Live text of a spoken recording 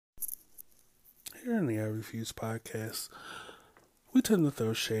Here in the I Refuse podcast, we tend to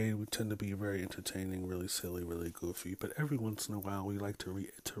throw shade. We tend to be very entertaining, really silly, really goofy. But every once in a while, we like to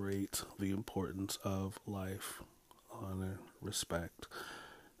reiterate the importance of life, honor, respect,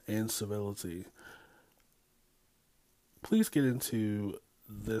 and civility. Please get into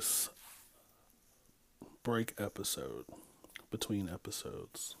this break episode between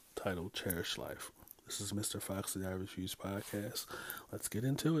episodes titled Cherish Life. This is Mr. Fox, the I Refuse podcast. Let's get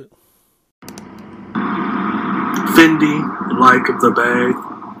into it. Fendi, like the bag.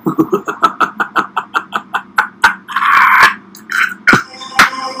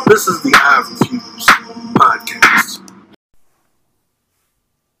 This is the I Refuse podcast.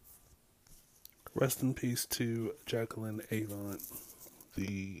 Rest in peace to Jacqueline Avant,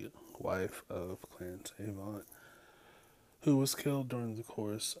 the wife of Clarence Avant, who was killed during the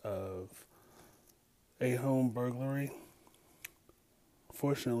course of a home burglary.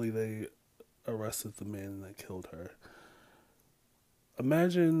 Fortunately, they arrested the man that killed her.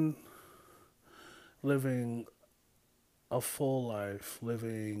 Imagine living a full life,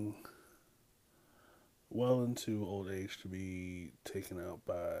 living well into old age to be taken out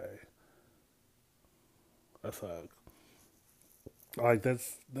by a thug. Like,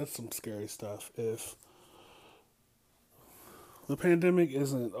 that's some scary stuff. If the pandemic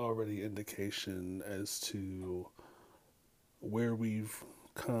isn't already indication as to where we've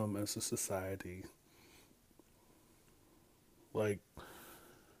come as a society, like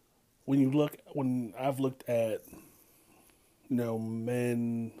when I've looked at,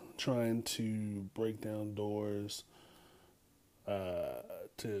 men trying to break down doors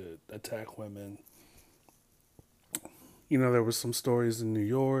to attack women. There was some stories in New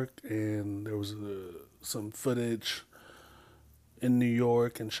York, and there was some footage in New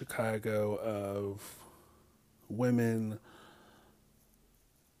York and Chicago of women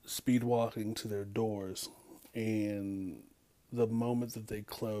speed walking to their doors, and the moment that they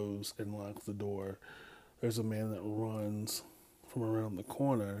close and lock the door, there's a man that runs from around the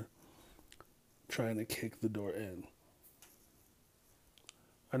corner trying to kick the door in.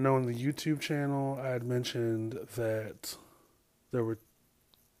 I know on the YouTube channel I had mentioned that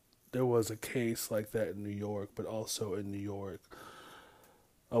there was a case like that in New York, but also in New York,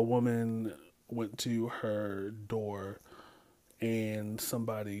 a woman went to her door and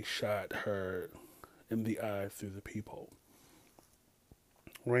somebody shot her in the eye through the peephole.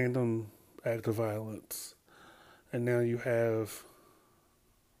 Random act of violence. And now you have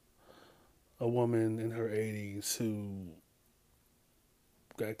a woman in her 80s who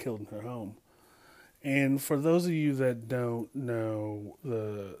got killed in her home. And for those of you that don't know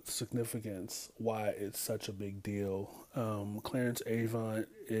the significance, why it's such a big deal, Clarence Avant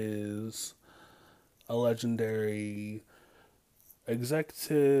is a legendary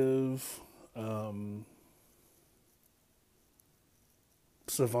executive,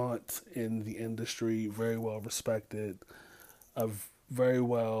 savant in the industry, very well respected, very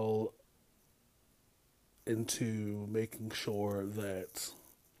well into making sure that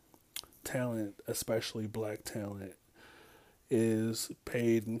talent, especially black talent, is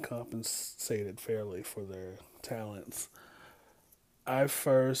paid and compensated fairly for their talents. I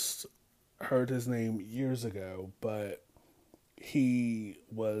first heard his name years ago, but he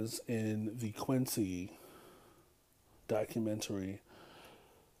was in the Quincy documentary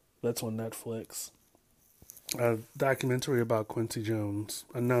that's on Netflix. A documentary about Quincy Jones,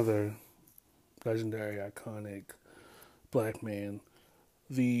 another legendary, iconic black man.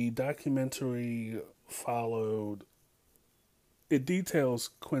 The documentary it details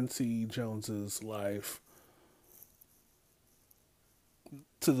Quincy Jones's life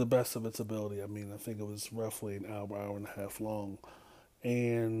to the best of its ability. I think it was roughly an hour and a half long.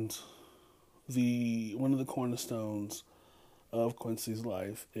 And one of the cornerstones of Quincy's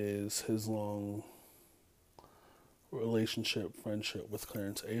life is his long friendship with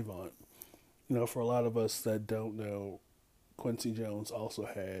Clarence Avant. For a lot of us that don't know, Quincy Jones also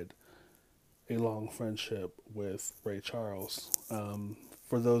had a long friendship with Ray Charles.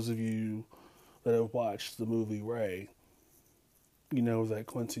 For those of you that have watched the movie Ray, you know that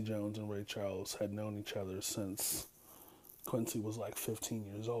Quincy Jones and Ray Charles had known each other since Quincy was like 15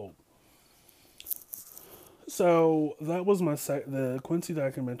 years old. So that was the Quincy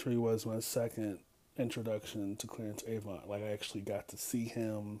documentary was my second introduction to Clarence Avant. Like, I actually got to see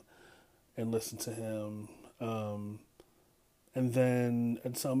him and listen to him. And then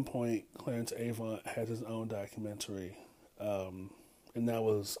at some point, Clarence Avant had his own documentary, and that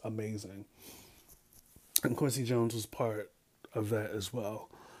was amazing. And Quincy Jones was part of that as well.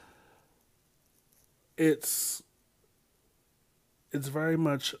 It's it's very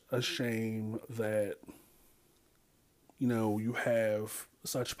much a shame that, you have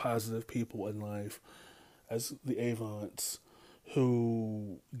such positive people in life as the Avants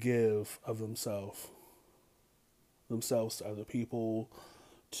who give of themselves to other people,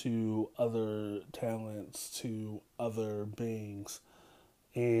 to other talents, to other beings.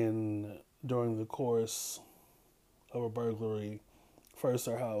 And during the course of a burglary, first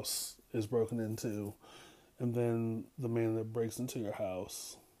their house is broken into, and then the man that breaks into your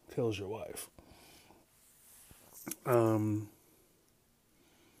house kills your wife.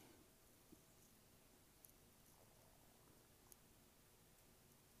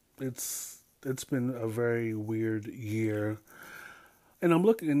 It's been a very weird year, and I'm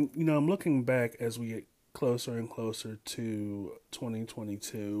looking back as we get closer and closer to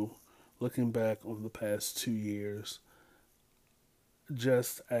 2022, looking back over the past 2 years,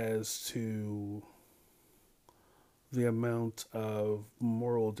 just as to the amount of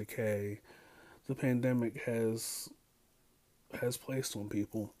moral decay the pandemic has placed on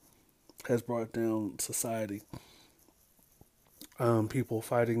people, has brought down society. People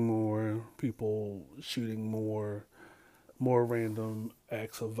fighting more, people shooting more random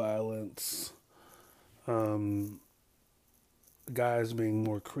acts of violence, guys being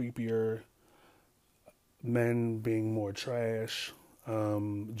more creepier, men being more trash,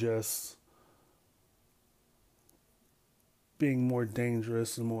 just being more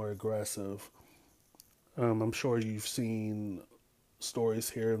dangerous and more aggressive. I'm sure you've seen stories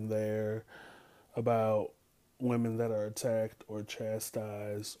here and there about women that are attacked or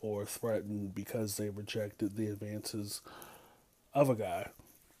chastised or threatened because they rejected the advances of a guy.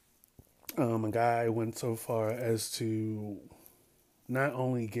 A guy went so far as to not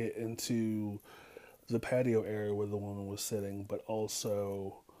only get into the patio area where the woman was sitting, but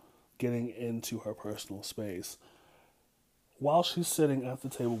also getting into her personal space. While she's sitting at the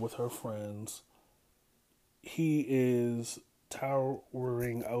table with her friends, he is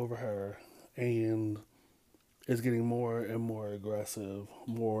towering over her and is getting more and more aggressive,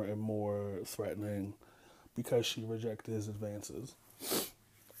 more and more threatening because she rejected his advances.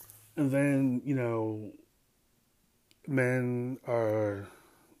 And then, men are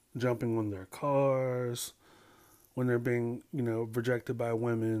jumping on their cars when they're being, rejected by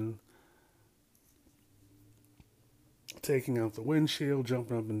women, taking out the windshield,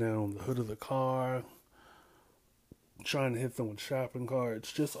 jumping up and down the hood of the car, trying to hit them with shopping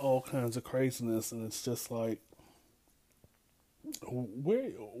carts, just all kinds of craziness. And it's just like,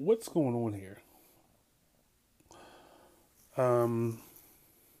 what's going on here?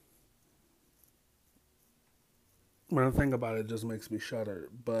 When I think about it, it just makes me shudder.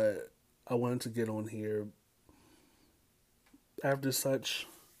 But I wanted to get on here after such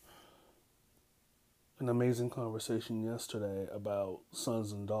an amazing conversation yesterday about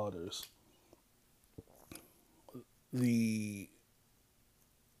sons and daughters.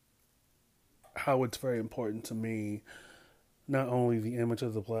 How it's very important to me, not only the image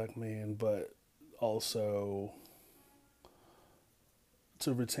of the black man, but also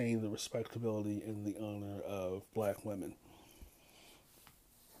to retain the respectability and the honor of black women.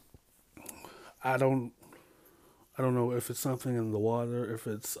 I don't know if it's something in the water, if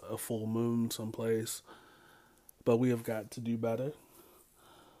it's a full moon someplace, but we have got to do better.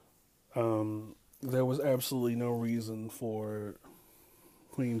 There was absolutely no reason for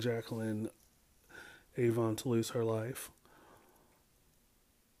Queen Jacqueline Avant to lose her life.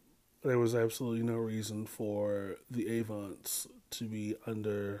 There was absolutely no reason for the Avants to be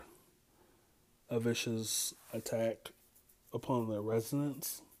under a vicious attack upon their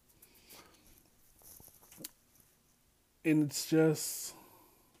residence. And it's just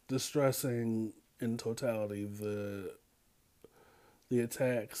distressing in totality, the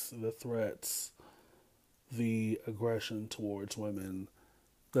attacks, the threats, the aggression towards women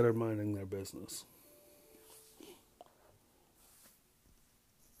that are minding their business.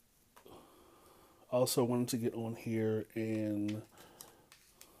 Also wanted to get on here and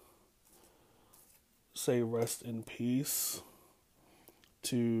say rest in peace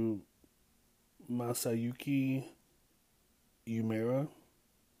to Masayuki Uemura.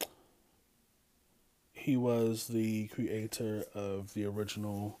 He was the creator of the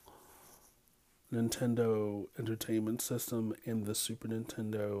original Nintendo Entertainment System and the Super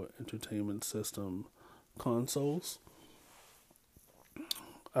Nintendo Entertainment System consoles.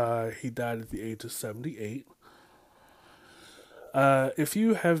 He died at the age of 78. If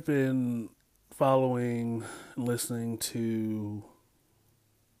you have been following and listening to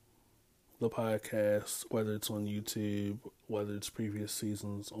the podcast, whether it's on YouTube, whether it's previous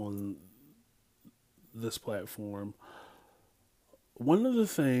seasons on this platform, one of the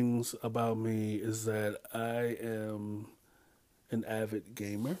things about me is that I am an avid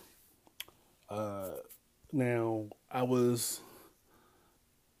gamer. Now, I was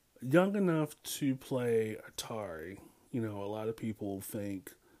young enough to play Atari. A lot of people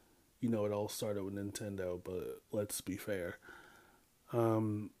think, it all started with Nintendo, but let's be fair.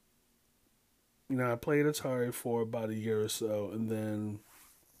 I played Atari for about a year or so, and then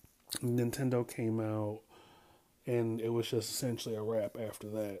Nintendo came out, and it was just essentially a wrap after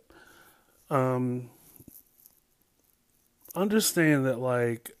that. Understand that,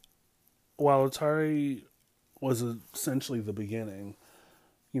 while Atari was essentially the beginning,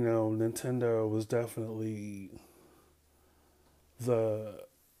 Nintendo was definitely the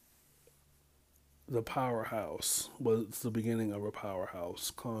powerhouse, was the beginning of a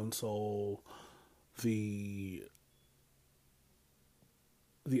powerhouse console, the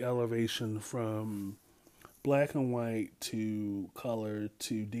elevation from black and white to color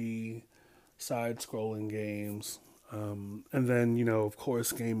 2D side-scrolling games, and then of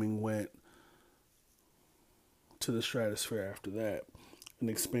course gaming went to the stratosphere after that and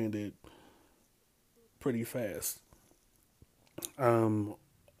expanded pretty fast.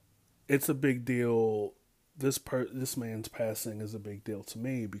 It's a big deal. This man's passing is a big deal to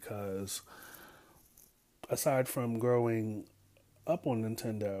me because aside from growing up on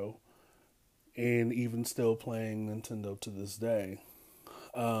Nintendo and even still playing Nintendo to this day,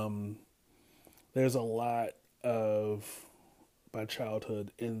 there's a lot of my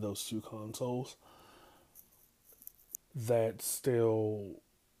childhood in those two consoles that still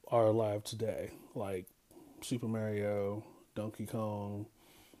are alive today, like Super Mario, Donkey Kong.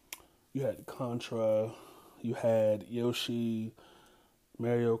 You had Contra, you had Yoshi,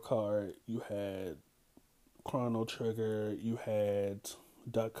 Mario Kart, you had Chrono Trigger, you had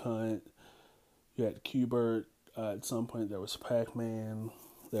Duck Hunt, you had Q*bert. At some point there was Pac-Man,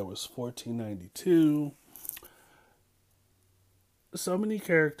 there was 1492. So many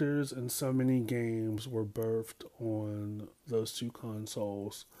characters and so many games were birthed on those two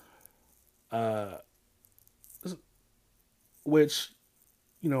consoles, which,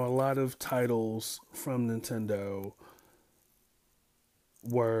 a lot of titles from Nintendo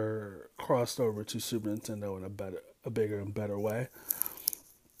were crossed over to Super Nintendo in a bigger and better way.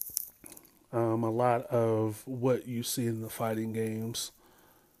 A lot of what you see in the fighting games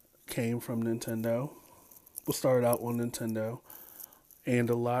came from Nintendo. Started out on Nintendo, and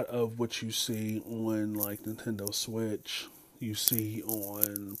a lot of what you see on Nintendo Switch, you see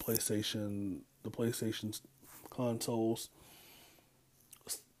on the PlayStation consoles,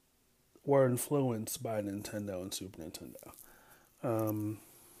 were influenced by Nintendo and Super Nintendo.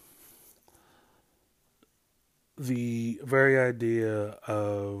 The very idea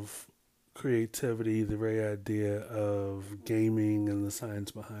of creativity, the very idea of gaming and the science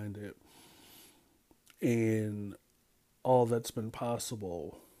behind it, and all that's been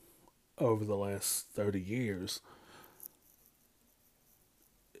possible over the last 30 years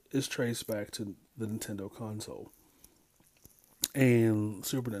is traced back to the Nintendo console and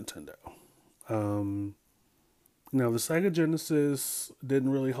Super Nintendo. The Sega Genesis didn't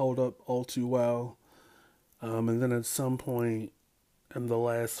really hold up all too well. And then at some point in the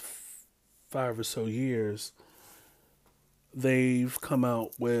last 5 or so years, they've come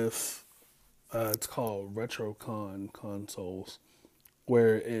out with, it's called Retrocon consoles,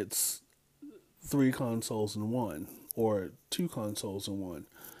 where it's 3 consoles in one, or 2 consoles in one,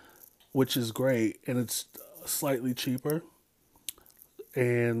 which is great, and it's slightly cheaper.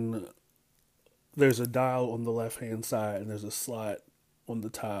 And there's a dial on the left-hand side, and there's a slot on the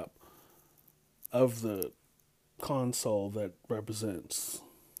top of the console that represents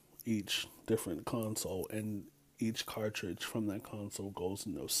each different console, and each cartridge from that console goes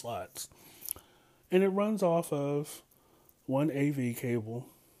in those slots. And it runs off of one AV cable,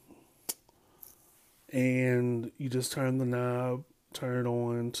 and you just turn the knob, turn it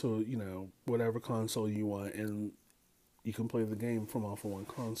on to, whatever console you want, and you can play the game from off of one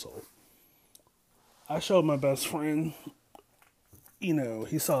console. I showed my best friend,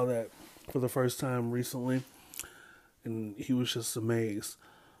 he saw that for the first time recently, and he was just amazed.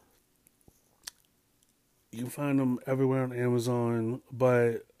 You can find them everywhere on Amazon,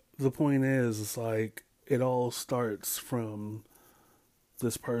 but the point is, it's it all starts from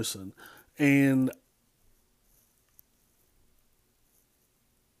this person. And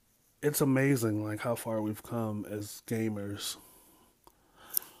it's amazing, how far we've come as gamers.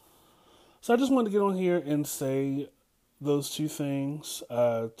 So I just wanted to get on here and say those two things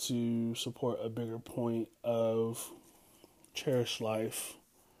to support a bigger point of cherished life.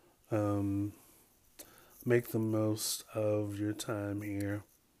 Make the most of your time here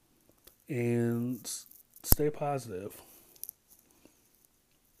and stay positive.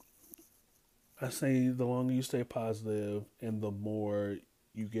 I say the longer you stay positive and the more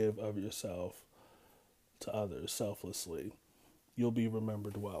you give of yourself to others selflessly, you'll be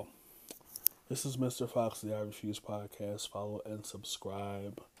remembered well. This is Mr. Fox, the I Refuse podcast. Follow and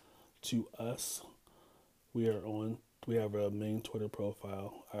subscribe to us. We have a main Twitter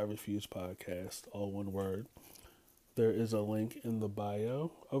profile, I Refuse Podcast, all one word. There is a link in the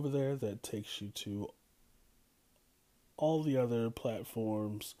bio over there that takes you to all the other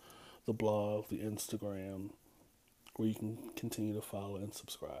platforms, the blog, the Instagram, where you can continue to follow and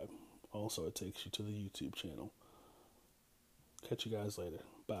subscribe. Also, it takes you to the YouTube channel. Catch you guys later.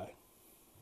 Bye.